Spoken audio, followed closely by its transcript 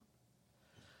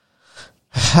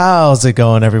How's it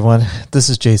going, everyone? This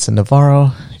is Jason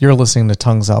Navarro. You're listening to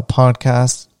Tongues Out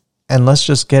Podcast. And let's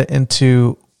just get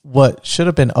into what should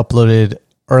have been uploaded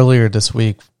earlier this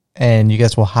week. And you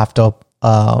guys will have to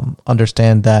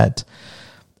understand that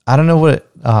I don't know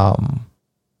what... I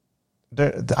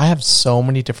have so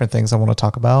many different things I want to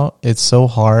talk about. It's so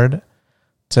hard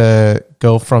to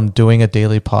go from doing a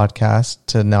daily podcast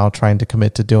to now trying to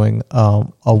commit to doing a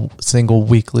single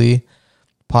weekly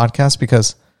podcast,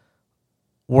 because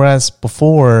whereas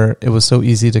before it was so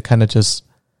easy to kind of just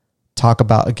talk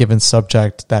about a given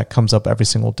subject that comes up every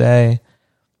single day.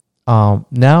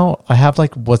 Now I have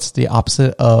like what's the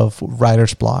opposite of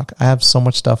writer's block. I have so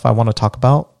much stuff I want to talk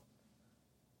about.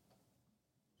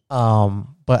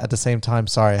 But at the same time,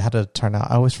 sorry, I had to turn out.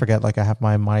 I always forget, like I have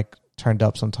my mic turned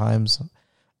up sometimes.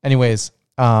 Anyways,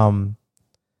 I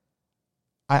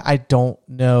don't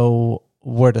know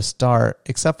where to start,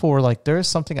 except for like there is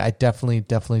something I definitely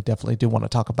do want to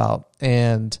talk about.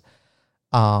 And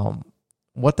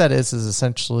what that is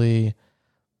essentially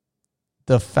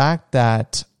the fact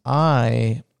that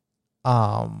I'm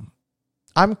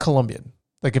Colombian.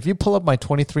 Like if you pull up my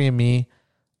 23andMe,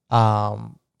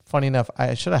 funny enough,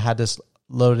 I should have had this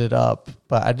loaded up,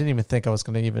 but I didn't even think I was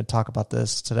going to even talk about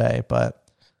this today, but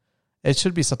it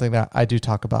should be something that I do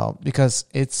talk about because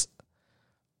it's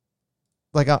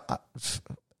like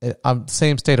I'm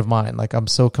same state of mind. Like I'm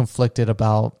so conflicted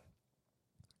about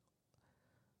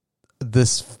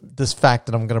this fact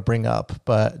that I'm going to bring up,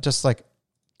 but just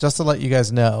to let you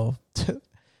guys know,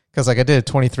 because like I did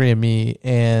 23andMe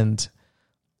and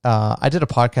I did a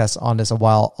podcast on this a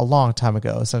long time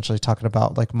ago, essentially talking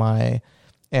about like my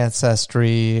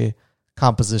ancestry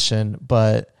composition.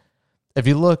 But if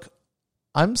you look,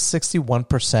 I'm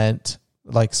 61%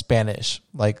 like Spanish,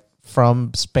 like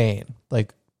from Spain.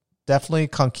 Like definitely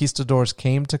conquistadors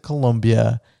came to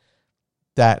Colombia.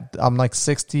 That I'm like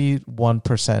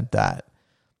 61% that.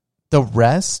 The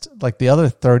rest, like the other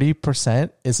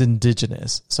 30%, is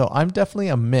indigenous. So I'm definitely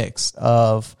a mix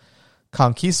of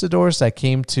conquistadors that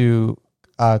came to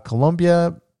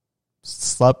Colombia,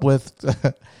 slept with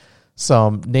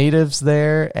some natives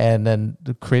there, and then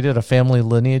created a family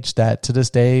lineage that to this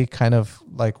day kind of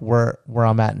like where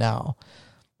I'm at now.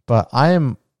 But I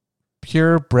am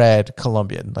purebred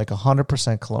Colombian, like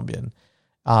 100% Colombian.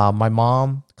 My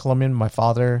mom Colombian, my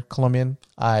father Colombian.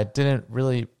 I didn't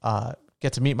really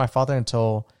get to meet my father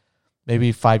until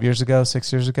maybe 6 years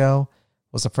ago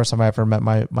was the first time I ever met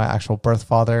my actual birth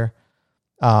father.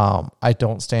 I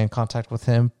don't stay in contact with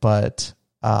him, but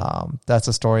that's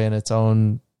a story in its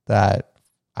own that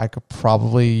I could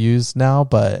probably use now,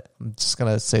 but I'm just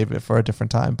going to save it for a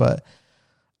different time. But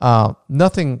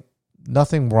nothing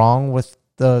wrong with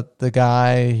the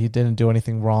guy. He didn't do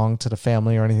anything wrong to the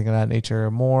family or anything of that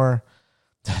nature. More,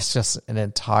 that's just an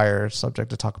entire subject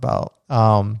to talk about.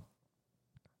 But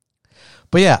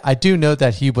yeah, I do know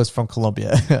that he was from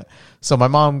Colombia. So my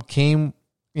mom came,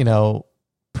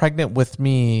 pregnant with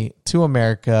me to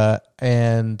America,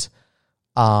 and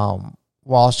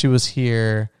while she was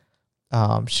here,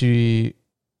 she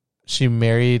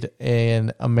married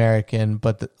an American,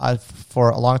 but for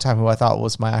a long time who I thought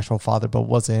was my actual father, but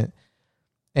wasn't.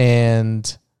 And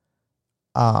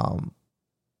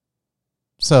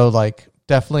so like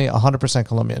definitely 100%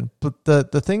 Colombian. But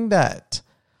the thing that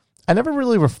I never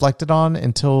really reflected on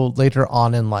until later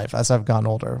on in life as I've gotten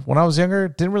older. When I was younger,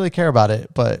 didn't really care about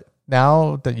it, but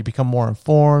now that you become more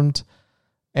informed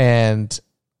and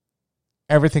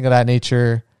everything of that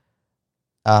nature,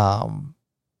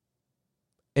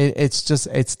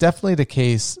 it's definitely the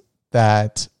case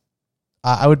that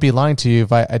I would be lying to you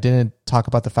if I didn't talk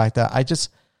about the fact that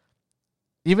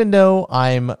even though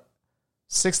I'm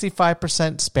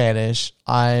 65% Spanish,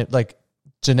 I like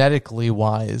genetically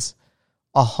wise,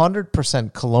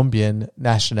 100% Colombian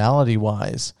nationality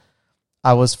wise.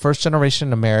 I was first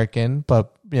generation American,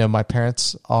 but my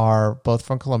parents are both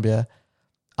from Colombia.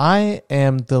 I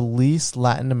am the least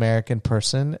Latin American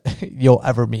person you'll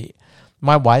ever meet.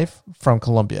 My wife from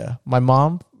Colombia, my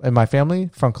mom and my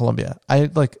family from Colombia.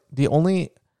 The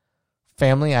only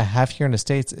family I have here in the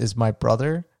States is my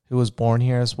brother, who was born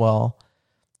here as well.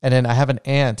 And then I have an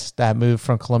aunt that moved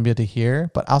from Colombia to here.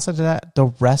 But outside of that, the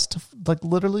rest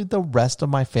of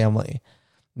my family,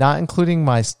 not including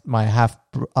my half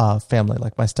family,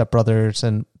 like my stepbrothers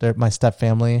and my step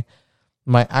family,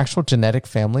 my actual genetic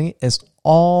family is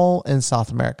all in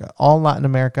South America, all Latin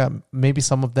America. Maybe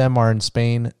some of them are in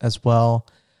Spain as well.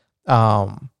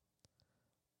 But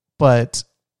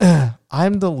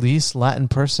I'm the least Latin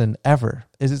person ever.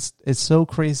 It's so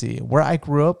crazy. Where I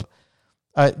grew up,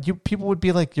 people would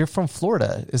be like, "You're from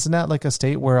Florida, isn't that like a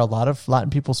state where a lot of Latin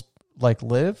people like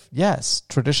live? Yes,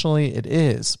 traditionally it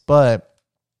is, but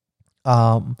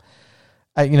from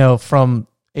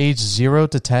age 0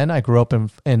 to 10, I grew up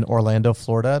in Orlando,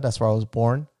 Florida. That's where I was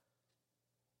born.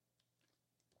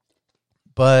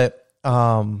 But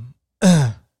I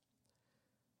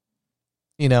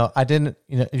didn't.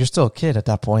 You're still a kid at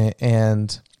that point,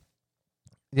 and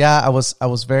yeah, I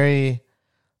was very.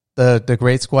 The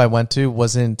grade school I went to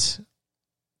wasn't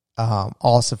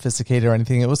all sophisticated or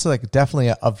anything. It was like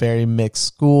definitely a very mixed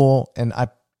school,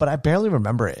 but I barely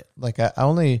remember it. Like the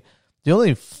only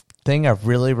thing I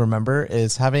really remember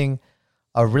is having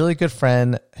a really good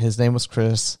friend. His name was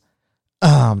Christopher.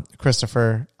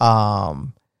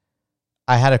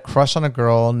 I had a crush on a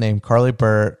girl named Carly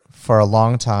Burt for a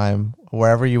long time.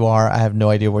 Wherever you are, I have no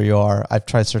idea where you are. I've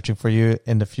tried searching for you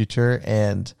in the future,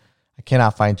 and I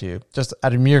cannot find you. Just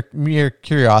out of mere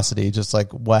curiosity, just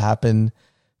like what happened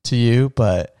to you.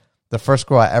 But the first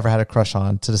girl I ever had a crush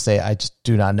on, to this day, I just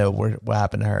do not know what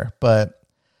happened to her. But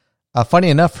funny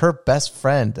enough, her best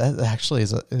friend, that actually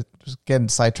is just getting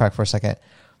sidetracked for a second.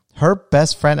 Her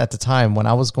best friend at the time, when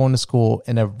I was going to school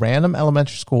in a random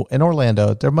elementary school in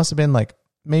Orlando, there must have been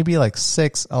maybe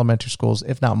 6 elementary schools,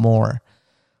 if not more.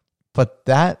 But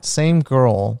that same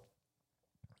girl,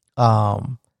 I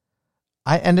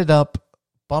ended up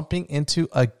bumping into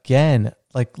again,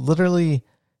 like literally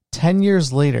 10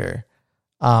 years later.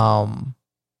 Sorry,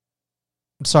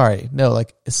 no,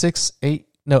 8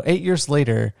 years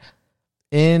later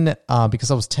because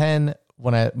I was 10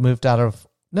 when I moved out of,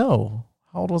 no,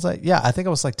 how old was I? Yeah, I think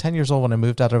I was 10 years old when I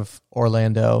moved out of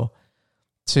Orlando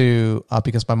to,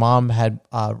 because my mom had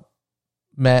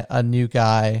met a new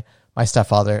guy, my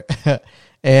stepfather,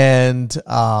 and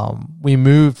we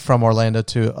moved from Orlando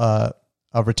to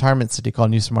a retirement city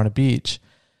called New Smyrna Beach.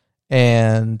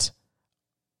 And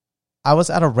I was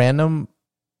at a random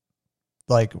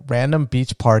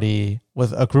beach party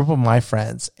with a group of my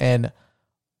friends, and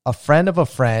a friend of a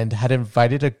friend had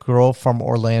invited a girl from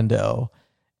Orlando,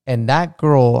 and that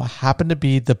girl happened to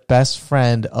be the best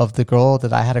friend of the girl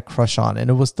that I had a crush on. And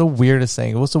it was the weirdest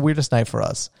thing. It was the weirdest night for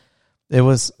us. That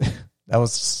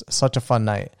was such a fun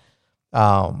night.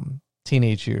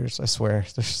 Teenage years, I swear.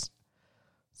 It's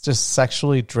just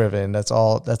sexually driven. That's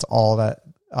all that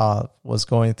was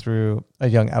going through a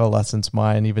young adolescent's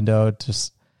mind, even though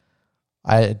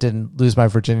I didn't lose my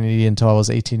virginity until I was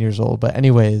 18 years old. But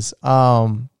anyways,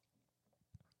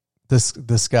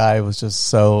 this guy was just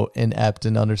so inept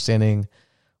in understanding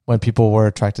when people were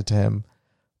attracted to him.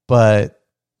 But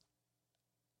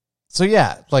so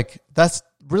yeah, that's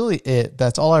really it.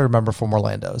 That's all I remember from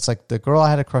Orlando. It's the girl I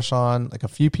had a crush on, a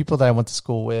few people that I went to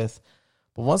school with.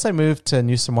 But once I moved to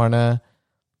New Smyrna,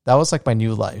 that was my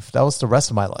new life. That was the rest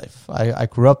of my life. I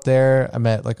grew up there. I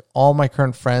met all my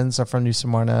current friends are from New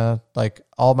Smyrna,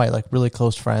 all my really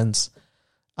close friends.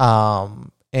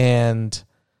 And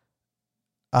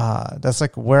that's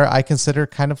where I consider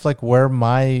kind of where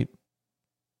my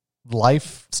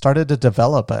life started to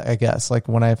develop, I guess.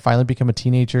 When I finally became a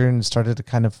teenager and started to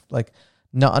kind of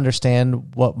not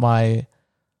understand what my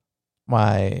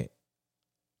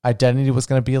identity was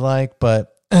going to be like.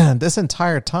 But this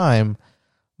entire time,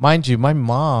 mind you, my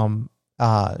mom,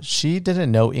 she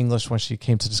didn't know English when she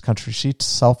came to this country. She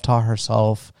self-taught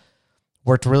herself,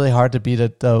 worked really hard to be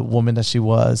the woman that she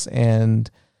was and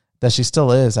that she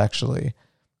still is, actually.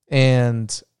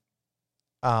 And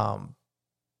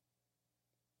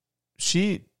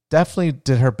she definitely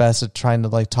did her best at trying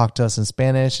to talk to us in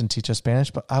Spanish and teach us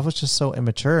Spanish, but I was just so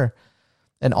immature.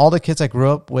 And all the kids I grew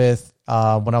up with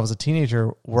when I was a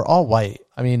teenager were all white.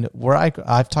 I mean,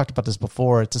 I've talked about this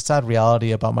before. It's a sad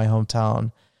reality about my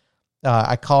hometown.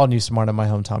 I call New Smyrna my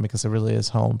hometown because it really is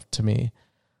home to me.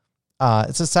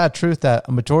 It's a sad truth that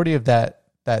a majority of that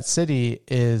city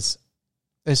it's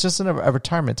just a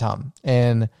retirement town.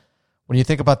 And when you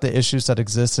think about the issues that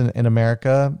exist in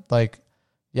America,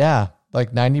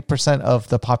 90% of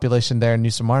the population there in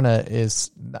New Smyrna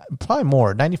is probably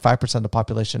more. 95% of the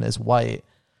population is white.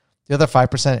 The other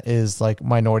 5% is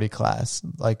minority class.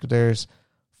 There's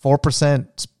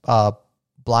 4%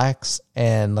 blacks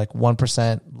and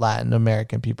 1% Latin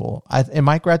American people. In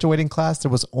my graduating class,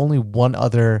 there was only one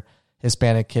other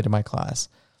Hispanic kid in my class.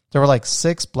 There were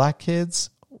 6 black kids,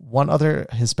 one other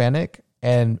Hispanic,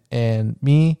 and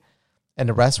me, and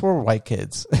the rest were white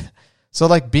kids.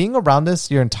 So being around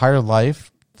this your entire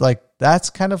life, that's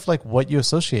kind of what you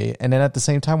associate. And then at the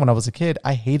same time, when I was a kid,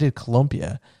 I hated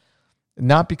Colombia.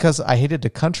 Not because I hated the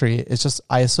country. It's just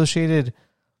I associated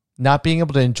not being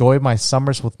able to enjoy my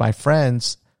summers with my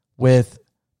friends with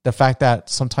the fact that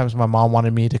sometimes my mom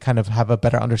wanted me to kind of have a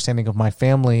better understanding of my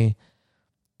family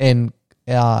in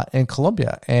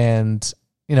Colombia. And,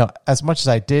 as much as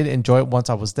I did enjoy it once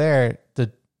I was there,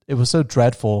 it was so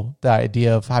dreadful, the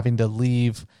idea of having to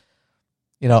leave,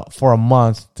 for a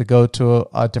month to go to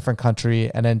a different country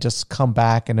and then just come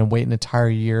back and then wait an entire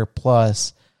year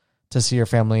plus to see your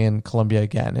family in Colombia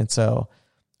again. And so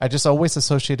I just always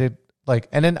associated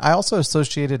and then I also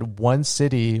associated one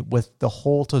city with the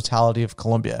whole totality of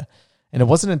Colombia. And it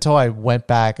wasn't until I went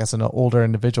back as an older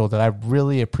individual that I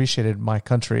really appreciated my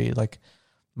country. Like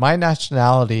my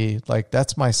nationality,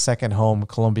 that's my second home,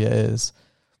 Colombia is.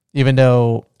 Even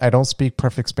though I don't speak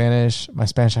perfect Spanish, my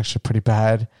Spanish actually pretty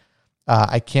bad.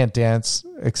 I can't dance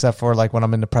except for when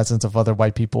I'm in the presence of other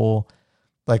white people,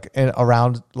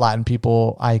 around Latin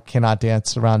people. I cannot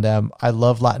dance around them. I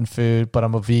love Latin food, but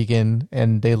I'm a vegan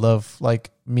and they love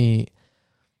meat.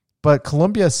 But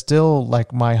Colombia is still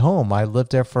my home. I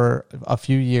lived there for a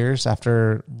few years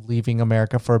after leaving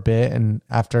America for a bit, and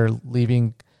after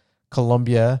leaving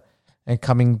Colombia and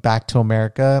coming back to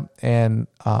America, and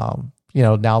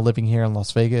now living here in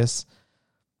Las Vegas,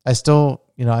 I still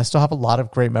have a lot of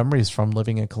great memories from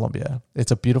living in Colombia.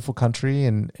 It's a beautiful country,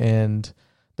 and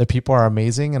the people are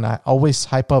amazing. And I always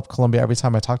hype up Colombia every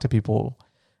time I talk to people,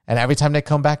 and every time they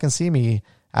come back and see me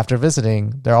after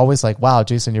visiting, they're always like, wow,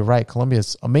 Jason, you're right. Colombia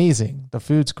is amazing. The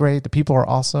food's great. The people are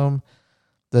awesome.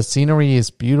 The scenery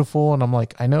is beautiful. And I'm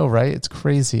like, I know, right? It's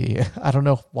crazy. I don't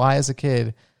know why as a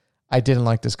kid I didn't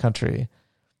like this country.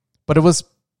 But it was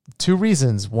two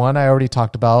reasons. One, I already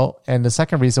talked about. And the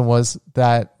second reason was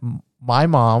that my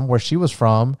mom, where she was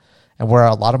from and where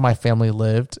a lot of my family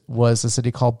lived, was a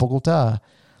city called Bogota,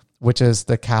 which is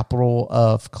the capital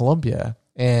of Colombia.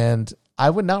 And I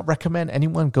would not recommend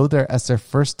anyone go there as their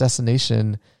first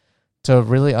destination to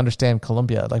really understand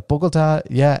Colombia. Bogota,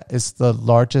 is the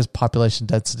largest population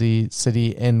density city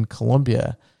in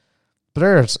Colombia.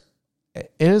 But it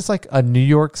is like a New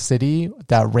York City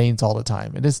that rains all the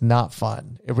time. It is not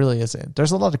fun. It really isn't.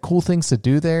 There's a lot of cool things to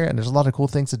do there, and there's a lot of cool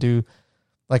things to do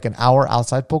an hour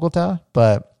outside Bogota.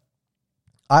 But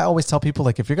I always tell people,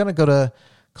 if you're going to go to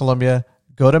Colombia,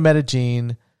 go to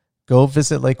Medellin, go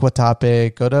visit Lake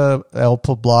Guatape, go to El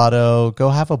Poblado, go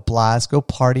have a blast, go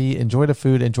party, enjoy the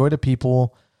food, enjoy the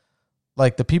people.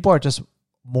 The people are just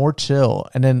more chill.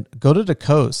 And then go to the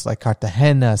coast,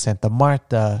 Cartagena, Santa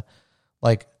Marta.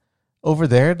 Over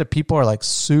there, the people are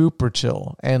super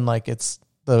chill. And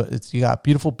you got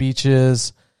beautiful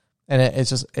beaches, and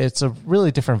it's a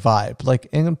really different vibe.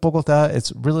 In Bogota,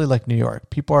 it's really like New York.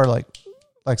 People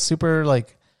are super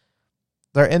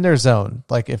they're in their zone.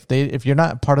 If you're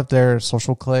not part of their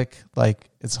social clique,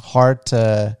 it's hard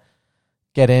to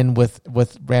get in with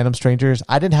random strangers.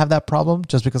 I didn't have that problem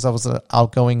just because I was an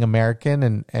outgoing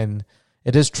American, and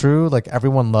it is true.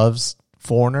 Everyone loves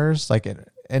foreigners,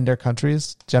 in their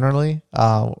countries generally.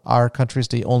 Our country is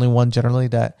the only one generally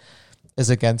that is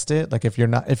against it. If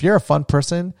you're a fun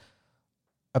person,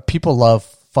 people love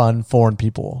fun foreign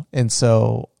people. And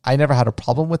so I never had a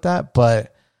problem with that,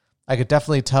 but I could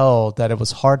definitely tell that it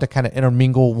was hard to kind of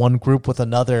intermingle one group with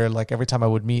another. Every time I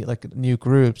would meet new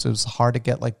groups, it was hard to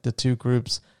get the two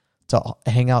groups to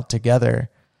hang out together.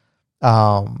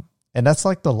 And that's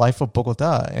the life of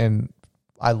Bogota. And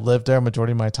I lived there a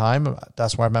majority of my time.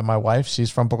 That's where I met my wife. She's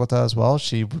from Bogota as well.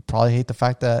 She would probably hate the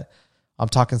fact that I'm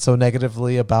talking so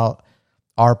negatively about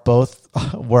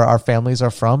where our families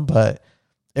are from, but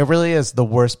it really is the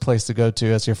worst place to go to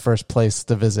as your first place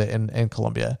to visit in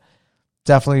Colombia.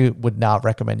 Definitely would not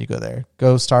recommend you go there.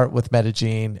 Go start with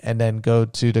Medellin and then go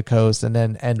to the coast and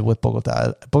then end with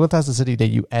Bogota. Bogota is the city that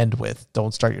you end with.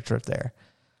 Don't start your trip there.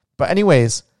 But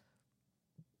anyways,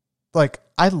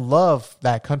 I love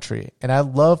that country and I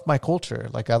love my culture.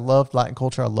 I love Latin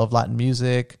culture. I love Latin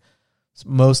music.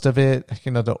 Most of it,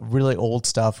 the really old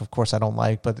stuff, of course, I don't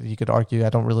like, but you could argue I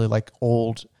don't really like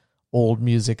old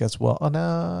music as well. Oh,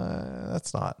 no,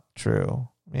 that's not true.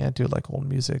 I do like old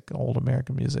music, old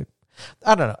American music.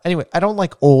 I don't know. Anyway, I don't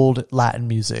like old Latin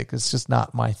music. It's just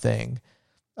not my thing.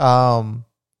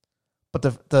 But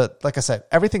the like I said,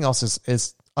 everything else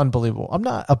is unbelievable. I'm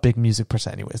not a big music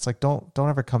person anyway. It's don't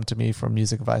ever come to me for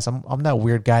music advice. I'm that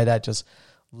weird guy that just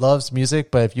loves music,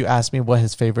 but if you ask me what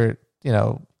his favorite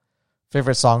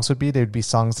songs would be, they would be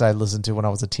songs that I listened to when I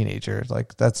was a teenager.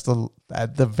 That's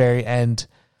at the very end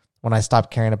when I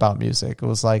stopped caring about music. It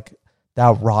was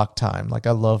that rock time.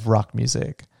 I love rock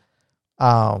music.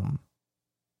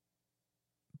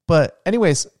 But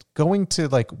anyways, going to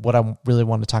what I really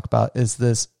want to talk about is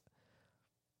this.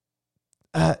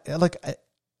 I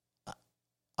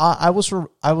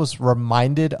was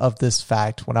reminded of this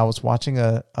fact when I was watching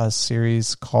a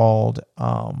series called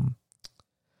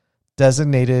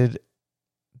Designated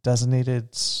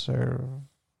Survivor.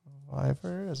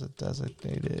 Is it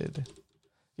Designated?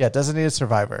 Yeah, Designated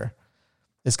Survivor.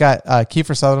 It's got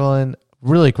Kiefer Sutherland,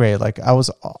 really great. Like I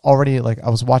was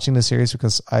watching the series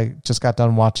because I just got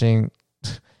done watching.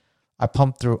 I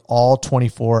pumped through all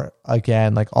 24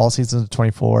 again, like all seasons of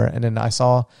 24, and then I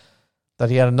saw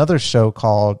that he had another show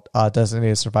called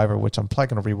Designated Survivor, which I'm probably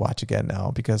going to rewatch again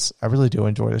now because I really do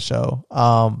enjoy the show.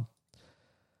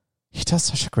 He does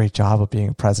such a great job of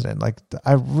being president. Like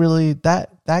I really,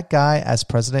 that guy as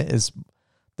president is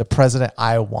the president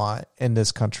I want in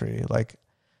this country. Like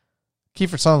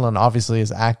Kiefer Sutherland obviously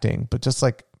is acting, but just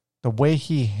like the way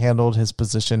he handled his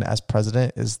position as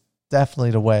president is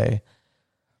definitely the way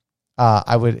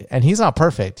I would, and he's not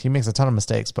perfect. He makes a ton of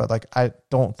mistakes, but like, I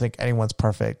don't think anyone's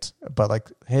perfect, but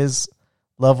like his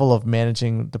level of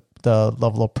managing the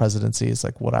level of presidency is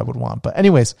like what I would want. But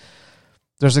anyways,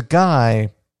 there's a guy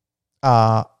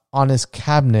on his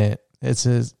cabinet.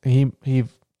 He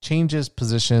changes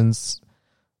positions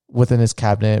within his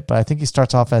cabinet, but I think he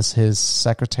starts off as his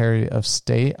Secretary of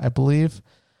State, I believe.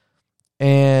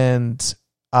 And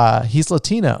he's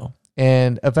Latino,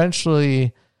 and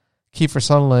eventually Kiefer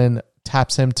Sutherland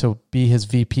taps him to be his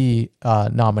VP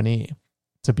nominee,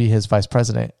 to be his vice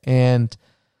president. And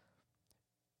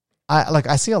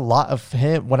I see a lot of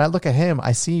him. When I look at him,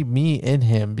 I see me in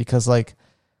him because like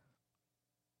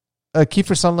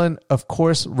Kiefer Sutherland, of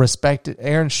course, respected.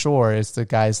 Aaron Shore is the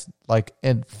guy's like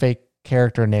in fake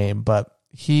character name, but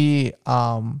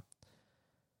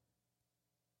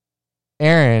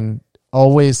Aaron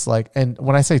always like, and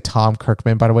when I say Tom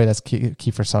Kirkman, by the way, that's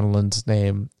Kiefer Sutherland's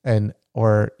name,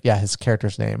 his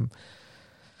character's name.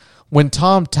 When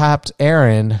Tom tapped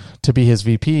Aaron to be his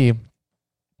VP,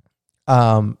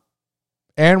 Aaron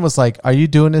was like, "Are you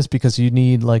doing this because you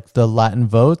need like the Latin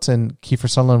votes?" And Kiefer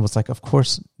Sutherland was like, "Of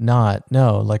course not.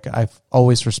 No, like I've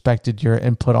always respected your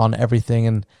input on everything,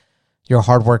 and you're a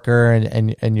hard worker,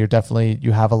 and you're definitely,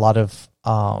 you have a lot of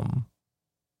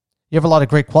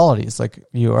great qualities. Like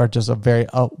you are just a very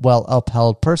well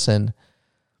upheld person.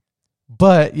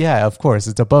 But yeah, of course,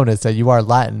 it's a bonus that you are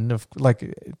Latin.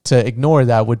 Like to ignore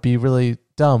that would be really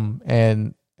dumb."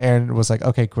 And Aaron was like,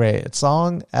 "Okay, great. As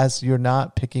long as you're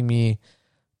not picking me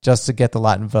just to get the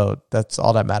Latin vote, that's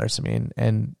all that matters to me."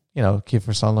 And you know,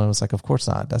 Kiefer Sutherland was like, "Of course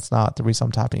not. That's not the reason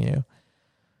I'm tapping you."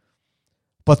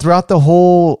 But throughout the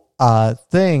whole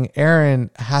thing,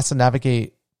 Aaron has to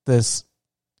navigate this,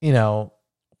 you know,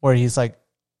 where he's like,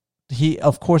 he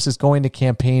of course is going to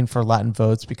campaign for Latin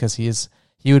votes because he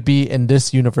would be in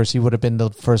this universe, he would have been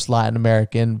the first Latin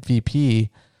American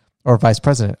VP or vice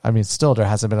president. I mean, still there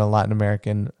hasn't been a Latin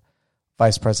American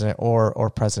vice president or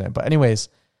president. But anyways,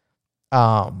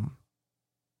 so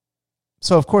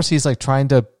of course he's like trying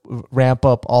to ramp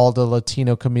up all the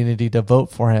Latino community to vote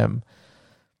for him.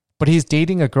 But he's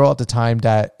dating a girl at the time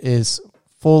that is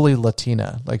fully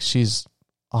Latina. Like she's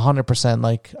 100%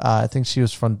 like, I think she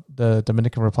was from the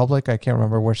Dominican Republic. I can't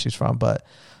remember where she's from, but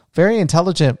very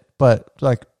intelligent, but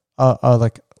like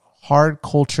like hard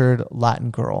cultured Latin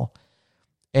girl.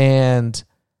 And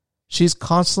she's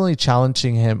constantly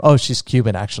challenging him. Oh, she's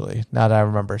Cuban actually. Now that I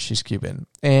remember, she's Cuban.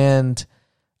 And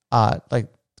like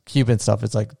Cuban stuff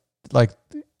is like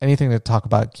anything to talk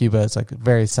about Cuba is like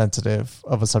very sensitive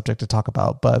of a subject to talk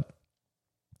about, but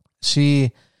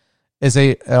she is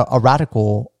a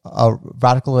radicalist,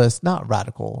 not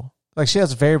radical. Like she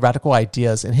has very radical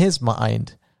ideas in his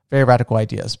mind, very radical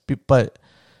ideas, but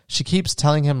she keeps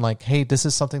telling him like, "Hey, this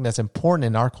is something that's important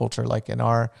in our culture, like in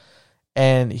our,"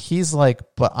 and he's like,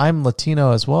 "But I'm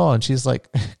Latino as well." And she's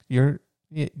like, you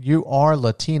are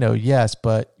Latino, yes,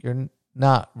 but you're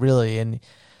not really. And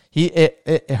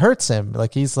it hurts him.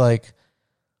 Like he's like,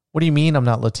 "What do you mean I'm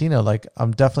not Latino? Like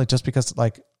I'm definitely, just because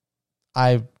like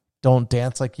I don't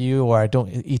dance like you or I don't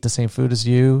eat the same food as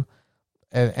you."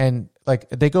 And like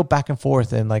they go back and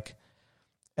forth, and like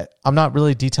I'm not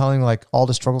really detailing like all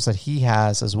the struggles that he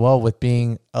has as well with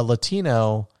being a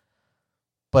Latino,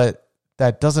 but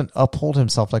that doesn't uphold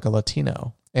himself like a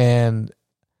Latino. And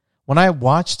when I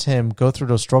watched him go through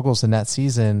those struggles in that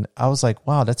season, I was like,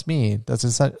 wow, that's me. That's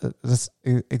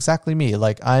exactly me.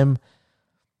 Like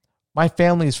my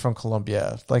family's from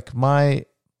Colombia. Like my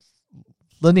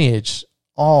lineage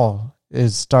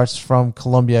starts from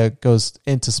Colombia, goes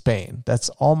into Spain. That's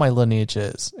all my lineage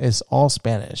is. It's all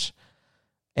Spanish.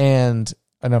 And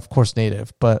of course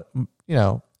native. But, you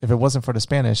know, if it wasn't for the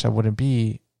Spanish, I wouldn't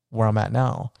be where I'm at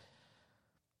now.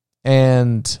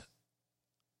 And,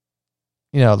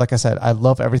 you know, like I said, I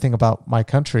love everything about my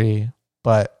country,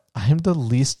 but I'm the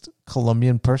least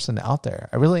Colombian person out there.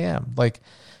 I really am. Like,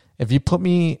 if you put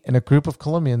me in a group of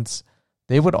Colombians,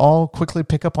 they would all quickly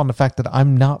pick up on the fact that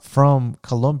I'm not from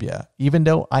Colombia, even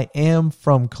though I am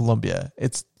from Colombia.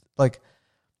 It's like,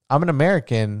 I'm an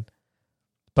American,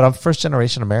 but I'm first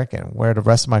generation American, where the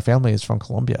rest of my family is from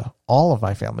Colombia. All of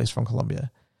my family is from Colombia.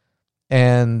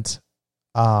 And,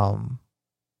 but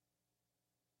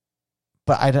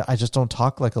I just don't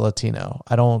talk like a Latino.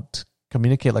 I don't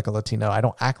communicate like a Latino. I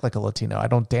don't act like a Latino. I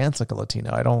don't dance like a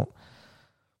Latino.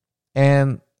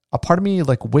 And a part of me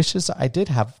like wishes I did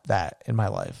have that in my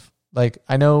life. Like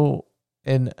I know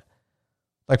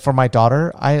like for my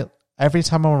daughter, every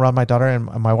time I'm around my daughter, and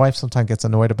my wife sometimes gets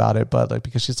annoyed about it, but like,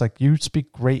 because she's like, you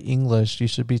speak great English, you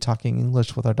should be talking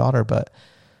English with our daughter. But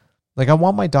like, I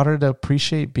want my daughter to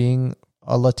appreciate being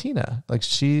a Latina. Like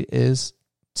she is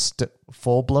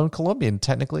full blown Colombian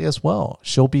technically as well.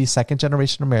 She'll be second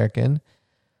generation American,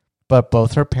 but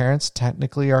both her parents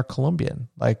technically are Colombian.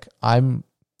 Like I'm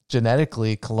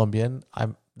genetically Colombian.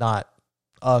 I'm not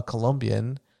a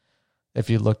Colombian if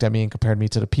you looked at me and compared me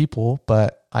to the people,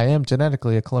 but I am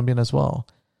genetically a Colombian as well.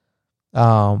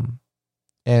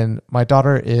 And my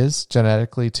daughter is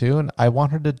genetically too, and I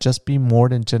want her to just be more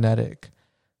than genetic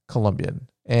Colombian.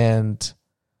 And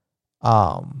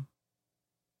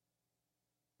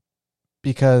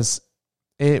because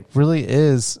it really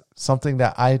is something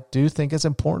that I do think is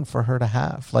important for her to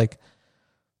have. Like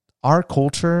our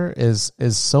culture is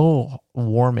so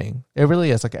warming. It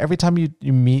really is. Like every time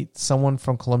you meet someone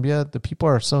from Colombia, the people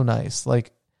are so nice.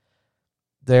 Like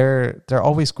they're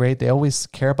always great. They always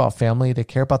care about family. They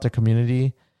care about their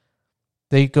community.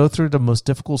 They go through the most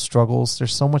difficult struggles.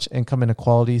 There's so much income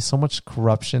inequality, so much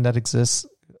corruption that exists.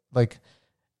 Like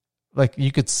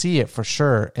you could see it for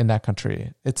sure in that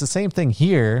country. It's the same thing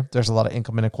here. There's a lot of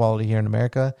income inequality here in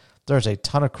America. There's a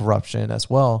ton of corruption as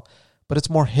well, but it's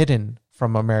more hidden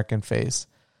from American face.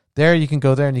 There you can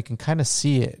go there and you can kind of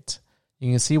see it.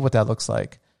 You can see what that looks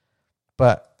like.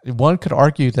 But one could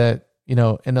argue that, in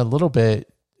a little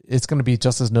bit, it's going to be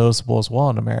just as noticeable as well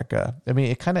in America. I mean,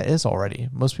 it kind of is already.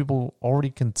 Most people already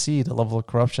can see the level of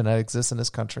corruption that exists in this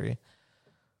country.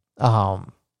 So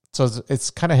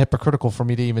it's kind of hypocritical for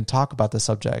me to even talk about this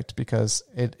subject because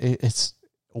it's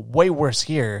way worse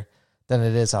here than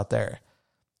it is out there.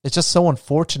 It's just so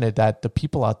unfortunate that the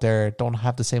people out there don't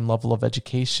have the same level of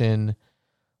education.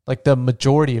 Like the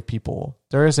majority of people,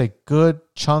 there is a good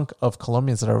chunk of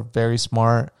Colombians that are very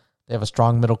smart. They have a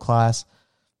strong middle class.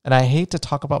 And I hate to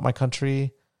talk about my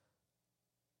country,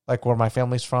 like where my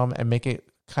family's from, and make it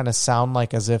kind of sound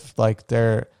like as if like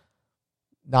they're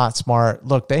not smart.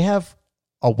 Look, they have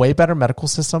a way better medical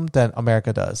system than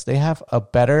America does. They have a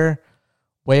better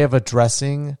way of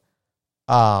addressing,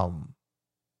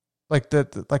 like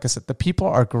I said, the people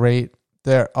are great.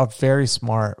 They are very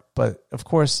smart, but of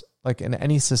course, like in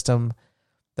any system,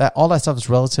 that all that stuff is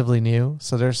relatively new.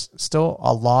 So there's still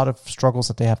a lot of struggles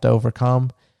that they have to overcome,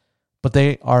 but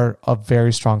they are a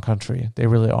very strong country. They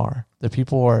really are. The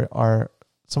people are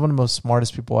some of the most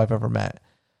smartest people I've ever met.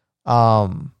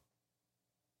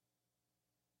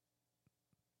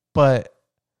 But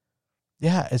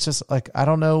yeah, it's just like, I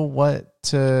don't know what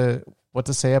to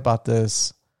say about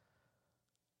this.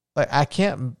 Like, I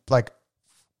can't, like,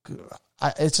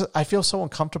 I feel so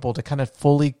uncomfortable to kind of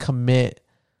fully commit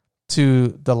to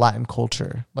the Latin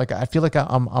culture. Like, I feel like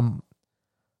I'm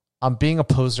being a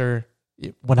poser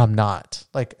when I'm not.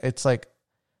 Like, it's like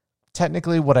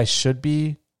technically what I should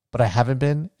be, but I haven't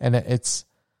been. And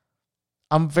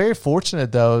I'm very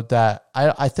fortunate though that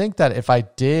I think that if I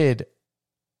did,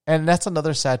 and that's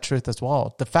another sad truth as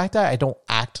well, the fact that I don't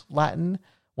act Latin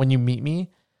when you meet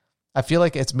me, I feel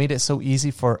like it's made it so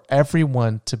easy for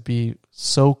everyone to be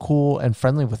so cool and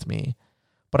friendly with me.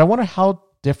 But I wonder how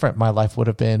different my life would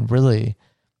have been really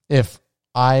if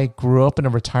I grew up in a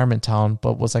retirement town,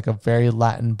 but was like a very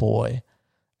Latin boy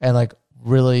and like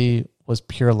really was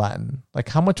pure Latin. Like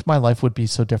how much my life would be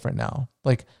so different now.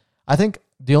 Like I think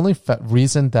the only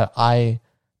reason that I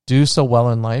do so well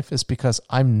in life is because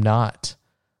I'm not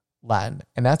Latin.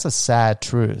 And that's a sad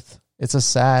truth. It's a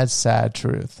sad, sad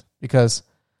truth because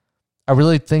I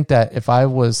really think that if I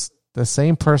was the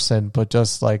same person, but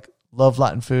just like love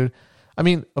Latin food, I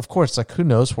mean, of course, like who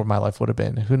knows where my life would have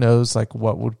been? Who knows like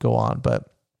what would go on?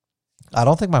 But I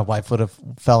don't think my wife would have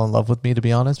fell in love with me, to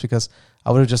be honest, because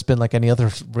I would have just been like any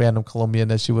other random Colombian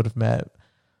that she would have met.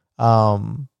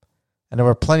 And there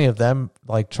were plenty of them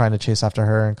like trying to chase after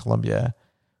her in Colombia,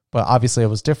 but obviously it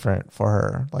was different for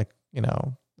her. Like,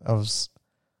 I was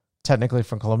technically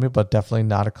from Colombia, but definitely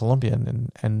not a Colombian.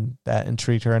 And that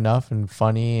intrigued her enough and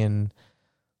funny and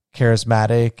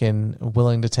charismatic and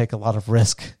willing to take a lot of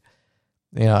risk.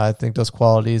 I think those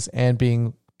qualities and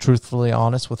being truthfully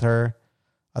honest with her,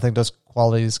 I think those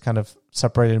qualities kind of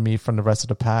separated me from the rest of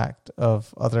the pack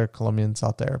of other Colombians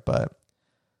out there. But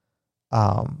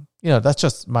that's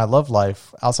just my love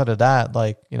life. Outside of that,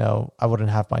 like, I wouldn't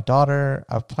have my daughter.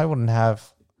 I probably wouldn't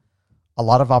have a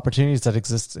lot of opportunities that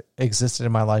existed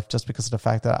in my life just because of the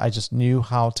fact that I just knew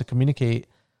how to communicate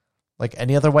like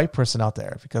any other white person out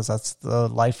there, because that's the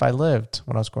life I lived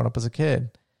when I was growing up as a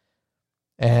kid.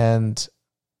 And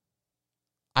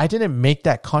I didn't make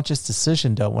that conscious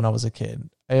decision though when I was a kid.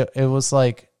 It was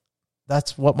like,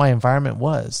 that's what my environment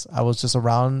was. I wasn't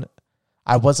around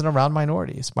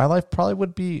minorities. My life probably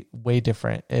would be way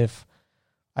different if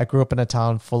I grew up in a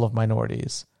town full of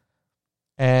minorities.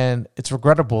 And it's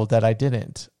regrettable that I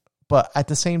didn't. But at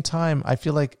the same time, I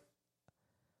feel like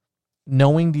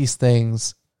knowing these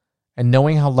things and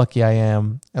knowing how lucky I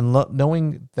am and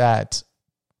knowing that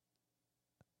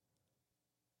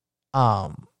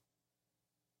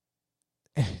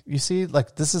you see,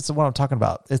 like, this is what I'm talking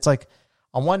about. It's like,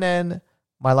 on one end,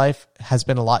 my life has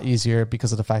been a lot easier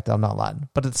because of the fact that I'm not Latin.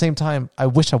 But at the same time, I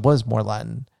wish I was more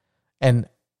Latin. And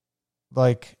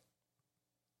like,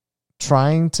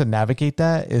 trying to navigate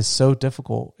that is so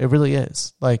difficult. It really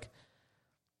is. Like,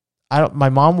 my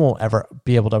mom won't ever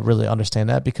be able to really understand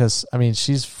that, because I mean,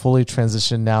 she's fully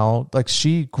transitioned now. Like,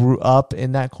 she grew up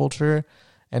in that culture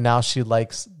and now she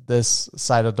likes this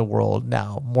side of the world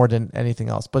now more than anything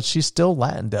else. But she's still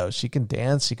Latin though. She can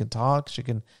dance, she can talk, she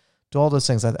can do all those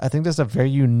things. I think there's a very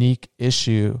unique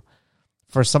issue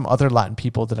for some other Latin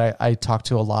people that I talk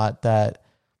to a lot, that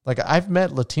like, I've met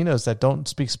Latinos that don't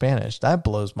speak Spanish. That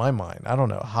blows my mind. I don't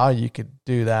know how you could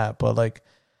do that, but like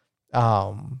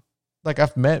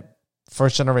I've met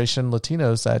first generation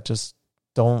Latinos that just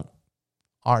don't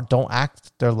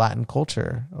act their Latin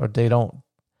culture, or they're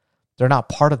not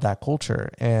part of that culture.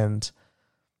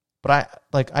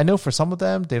 But I know for some of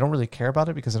them, they don't really care about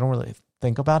it because they don't really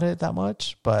think about it that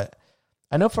much. But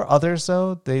I know for others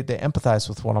though, they empathize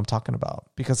with what I'm talking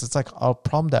about, because it's like a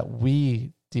problem that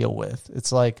we deal with.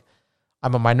 It's like,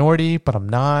 I'm a minority, but I'm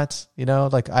not,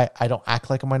 like I don't act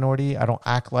like a minority. I don't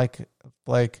act like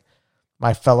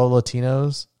my fellow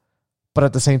Latinos. But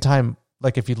at the same time,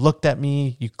 like, if you looked at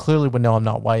me, you clearly would know I'm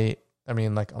not white. I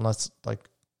mean, like, unless like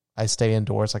I stay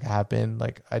indoors like I have been,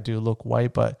 like, I do look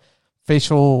white, but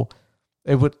you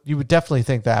would definitely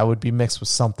think that I would be mixed with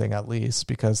something at least,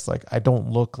 because like, I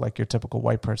don't look like your typical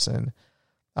white person.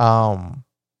 But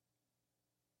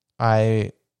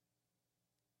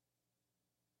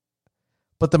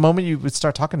the moment you would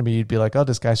start talking to me, you'd be like, oh,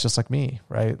 this guy's just like me,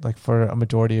 right? Like, for a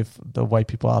majority of the white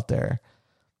people out there.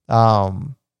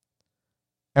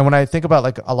 And when I think about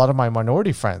like a lot of my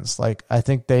minority friends, like, I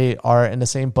think they are in the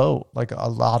same boat. Like, a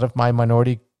lot of my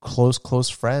minority close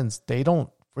friends,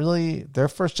 they're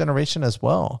first generation as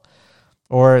well,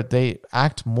 or they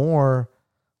act more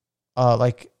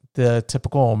like the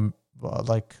typical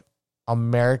like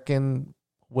American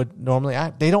would normally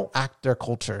act. They don't act their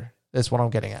culture, is what I'm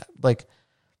getting at. Like,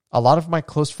 a lot of my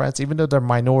close friends, even though they're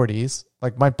minorities,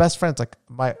 like my best friends, like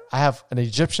I have an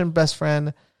Egyptian best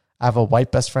friend, I have a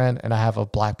white best friend, and I have a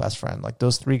black best friend. Like,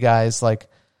 those three guys, like,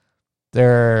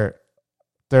 they're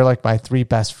like my three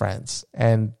best friends,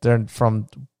 and they're from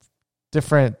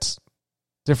different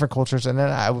cultures. And then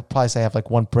I would probably say I have like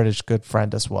one British good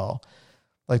friend as well.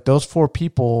 Like, those four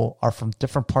people are from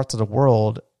different parts of the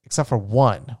world, except for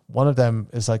one. One of them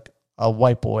is like a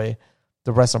white boy.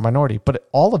 The rest are minority, but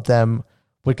all of them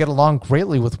would get along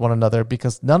greatly with one another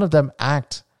because none of them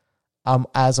act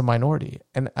as a minority.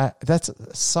 And that's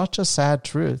such a sad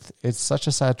truth. It's such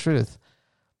a sad truth.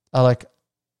 I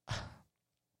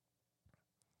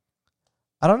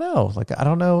don't know. Like, I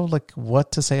don't know, like,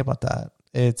 what to say about that.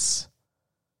 It's,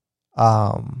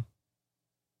 I'm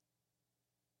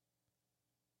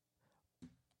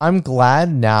glad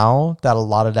now that a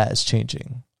lot of that is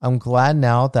changing. I'm glad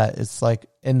now that it's like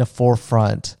in the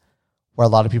forefront, where a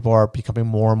lot of people are becoming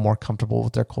more and more comfortable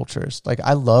with their cultures. Like,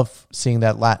 I love seeing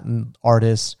that Latin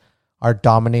artists are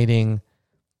dominating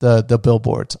the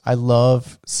billboards. I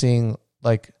love seeing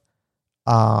like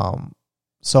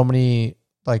so many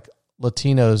like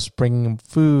Latinos bringing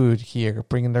food here,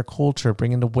 bringing their culture,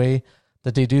 bringing the way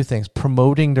that they do things,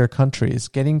 promoting their countries,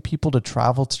 getting people to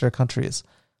travel to their countries.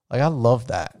 Like, I love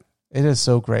that. It is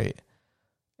so great.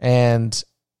 And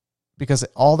because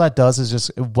all that does is just,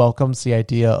 it welcomes the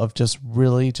idea of just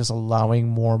really just allowing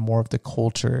more and more of the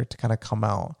culture to kind of come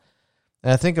out.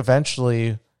 And I think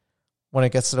eventually, when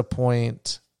it gets to the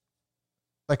point,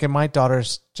 like in my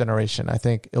daughter's generation, I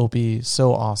think it'll be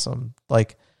so awesome.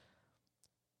 Like,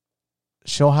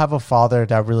 she'll have a father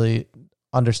that really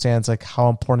understands like how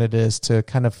important it is to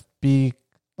kind of be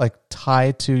like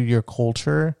tied to your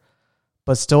culture,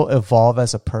 but still evolve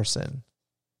as a person.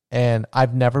 And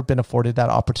I've never been afforded that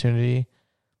opportunity.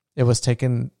 It was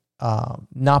taken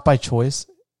not by choice,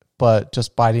 but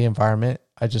just by the environment.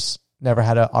 I just never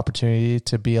had an opportunity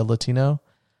to be a Latino.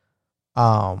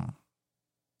 And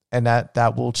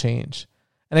that will change.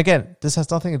 And again, this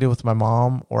has nothing to do with my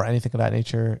mom or anything of that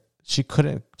nature. She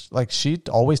couldn't, like, she'd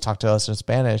always talk to us in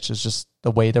Spanish. It's just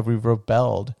the way that we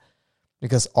rebelled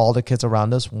because all the kids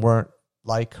around us weren't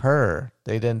like her.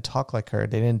 They didn't talk like her.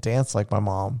 They didn't dance like my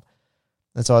mom.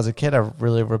 And so as a kid, I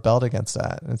really rebelled against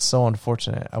that. And it's so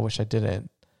unfortunate. I wish I didn't.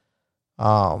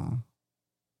 I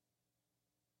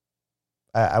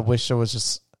wish there was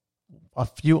just a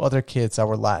few other kids that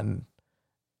were Latin.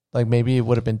 Like maybe it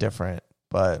would have been different,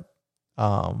 but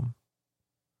yeah,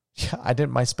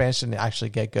 my Spanish didn't actually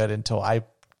get good until I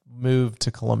moved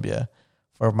to Colombia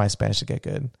for my Spanish to get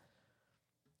good.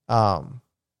 And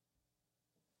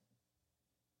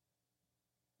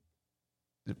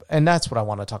that's what I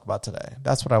want to talk about today.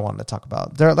 That's what I wanted to talk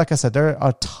about. Like I said, there are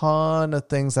a ton of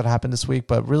things that happened this week,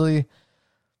 but really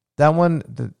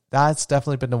that's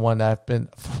definitely been the one that I've been,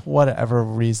 for whatever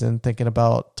reason, thinking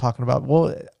about talking about.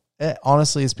 Well,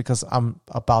 honestly, it's because I'm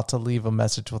about to leave a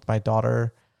message with my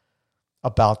daughter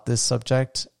about this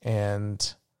subject.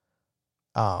 And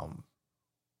I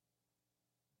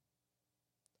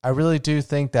really do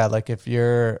think that, like, if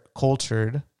you're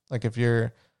cultured, like if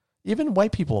you're even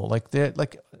white people, like they're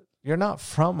like, you're not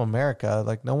from America.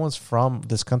 Like no one's from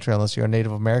this country unless you're a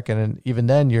Native American. And even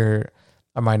then you're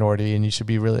a minority and you should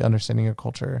be really understanding your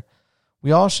culture.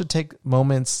 We all should take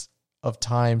moments of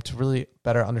time to really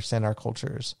better understand our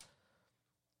cultures.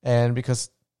 And because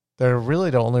they're really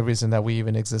the only reason that we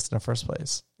even exist in the first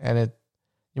place. And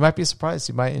you might be surprised.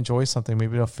 You might enjoy something,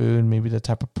 maybe the food, maybe the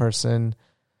type of person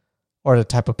or the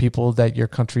type of people that your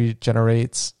country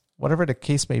generates, whatever the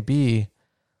case may be.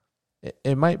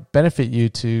 It might benefit you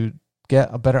to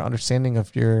get a better understanding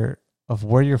of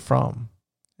where you're from.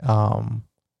 Because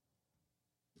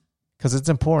it's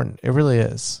important. It really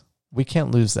is. We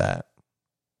can't lose that.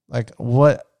 Like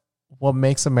what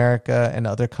makes America and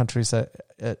other countries that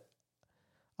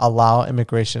allow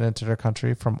immigration into their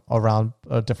country from around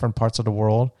different parts of the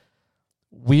world.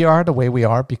 We are the way we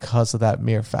are because of that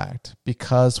mere fact,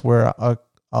 because we're a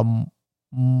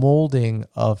molding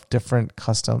of different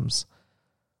customs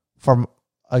from,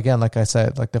 again, like I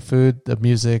said, like the food, the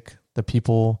music, the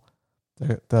people,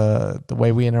 the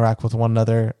way we interact with one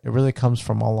another. It really comes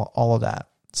from all of that.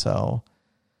 So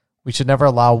we should never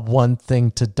allow one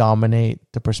thing to dominate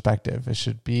the perspective. It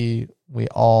should be, we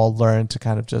all learn to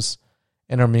kind of just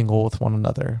intermingle with one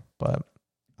another. But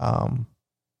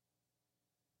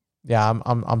yeah,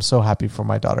 I'm so happy for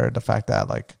my daughter. The fact that,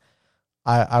 like,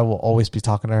 I will always be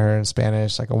talking to her in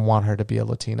Spanish. Like, I want her to be a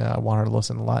Latina. I want her to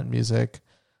listen to Latin music.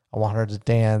 I want her to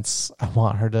dance. I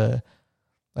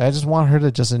just want her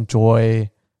to just enjoy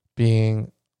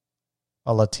being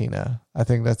a Latina. I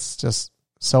think that's just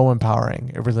so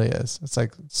empowering. It really is. It's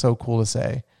like so cool to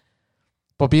say.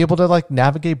 But be able to, like,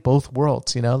 navigate both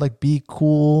worlds, you know, like be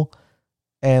cool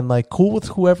and, like, cool with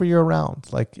whoever you're around.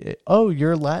 Like, oh,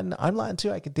 you're Latin. I'm Latin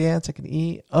too. I can dance. I can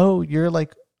eat. Oh, you're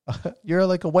like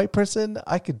a white person.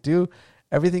 I could do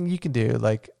everything you can do.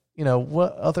 Like, you know,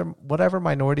 whatever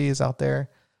minority is out there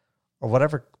or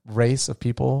whatever race of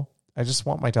people, I just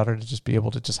want my daughter to just be able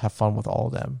to just have fun with all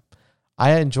of them.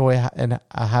 I enjoy and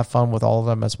I have fun with all of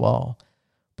them as well.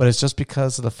 But it's just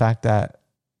because of the fact that,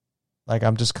 like,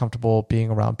 I'm just comfortable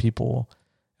being around people.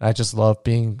 And I just love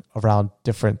being around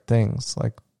different things.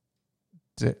 Like,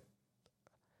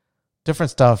 different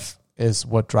stuff is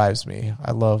what drives me.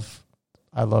 I love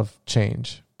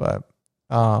change. But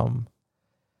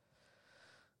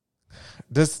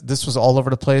this was all over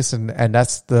the place, and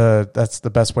that's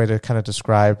the best way to kind of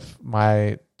describe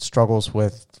my struggles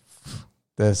with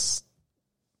this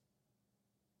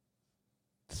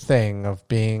thing of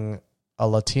being a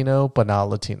Latino but not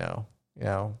Latino. You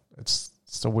know, it's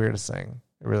the weirdest thing.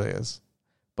 It really is.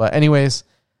 But anyways,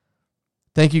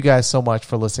 thank you guys so much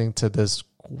for listening to this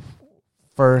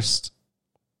first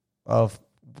of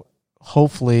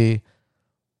hopefully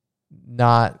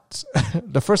not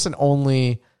the first and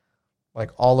only,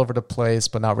 like, all over the place,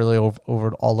 but not really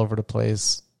all over the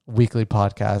place weekly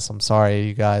podcast. I'm sorry,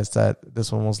 you guys, that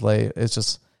this one was late. It's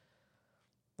just,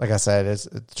 like I said, it's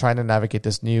trying to navigate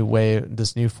this new way,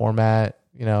 this new format.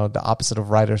 You know, the opposite of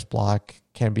writer's block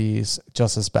can be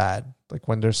just as bad. Like,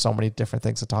 when there's so many different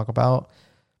things to talk about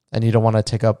and you don't want to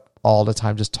take up all the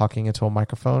time just talking into a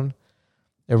microphone,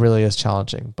 it really is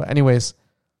challenging. But anyways,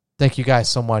 thank you guys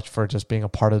so much for just being a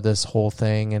part of this whole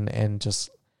thing and just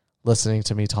listening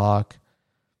to me talk.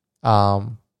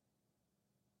 And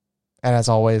as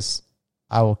always,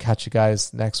 I will catch you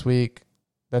guys next week.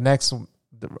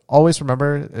 Always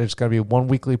remember, there's going to be one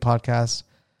weekly podcast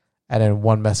and then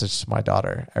one message to my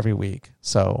daughter every week.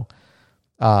 So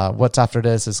what's after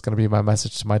this is going to be my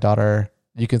message to my daughter.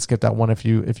 You can skip that one if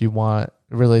you want.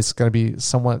 Really, it's going to be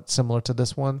somewhat similar to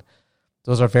this one.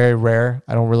 Those are very rare.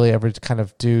 I don't really ever kind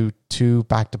of do two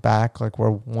back to back, like where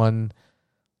one,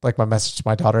 like my message to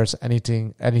my daughter is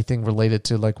anything related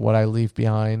to like what I leave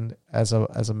behind as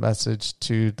a message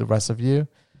to the rest of you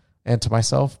and to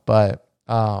myself. But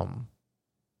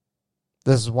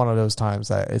this is one of those times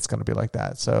that it's going to be like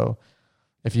that. So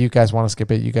if you guys want to skip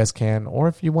it, you guys can. Or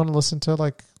if you want to listen to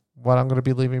like what I'm going to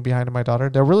be leaving behind to my daughter,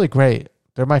 they're really great.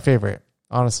 They're my favorite,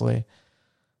 honestly.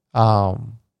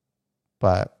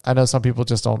 But I know some people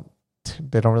just don't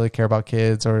really care about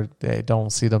kids, or they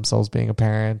don't see themselves being a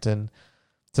parent. And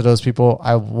to those people,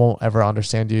 I won't ever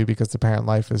understand you, because the parent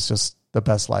life is just the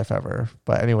best life ever.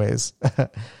 But anyways,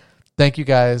 thank you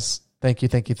guys. Thank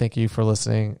you for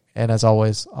listening. And as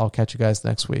always, I'll catch you guys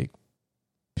next week.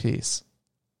 Peace.